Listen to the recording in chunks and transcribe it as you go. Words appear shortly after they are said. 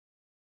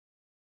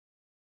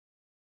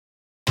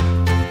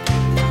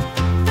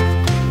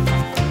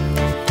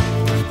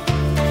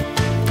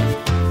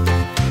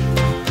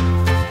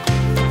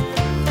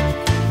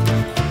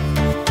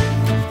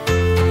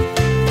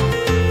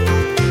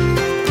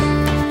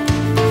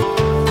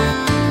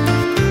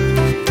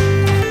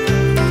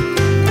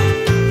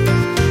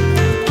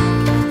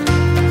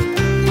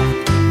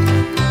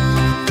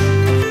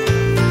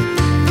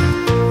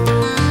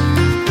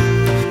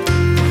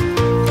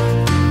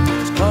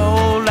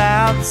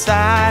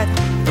outside,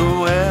 the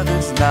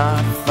weather's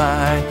not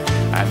fine.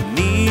 I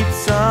need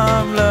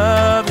some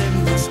love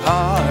in this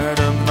heart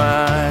of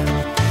mine.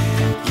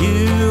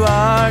 You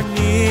are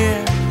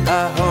near,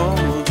 I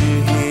hold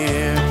you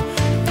here.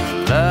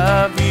 The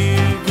love you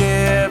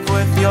give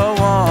with your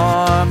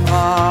warm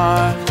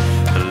heart,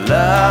 the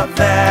love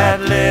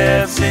that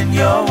lives in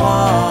your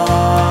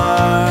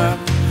warm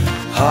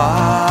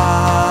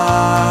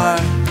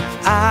heart.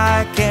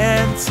 I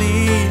can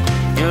see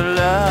your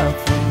love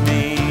for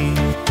me.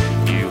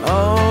 You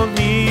hold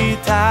me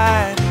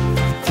tight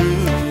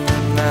through the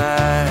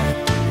night.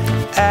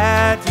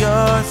 At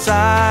your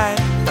side,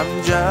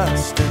 I'm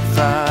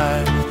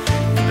justified.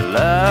 The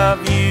love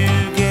you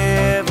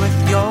give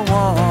with your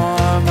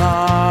warm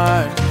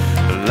heart,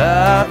 the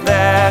love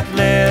that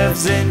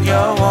lives in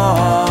your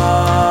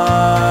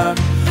warm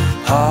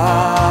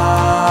heart.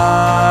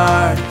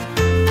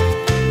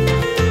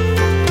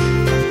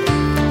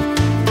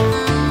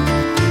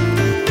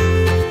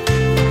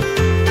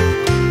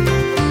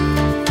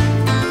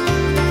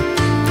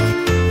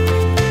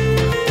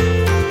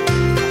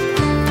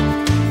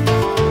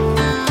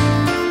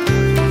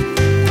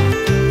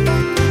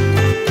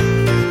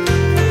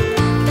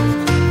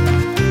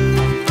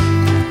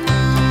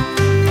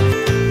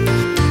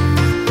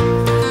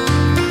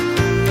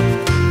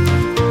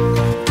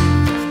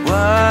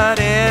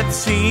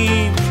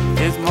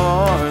 Is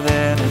more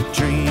than a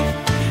dream,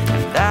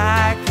 and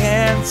I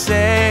can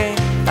say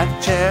I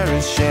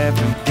cherish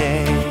every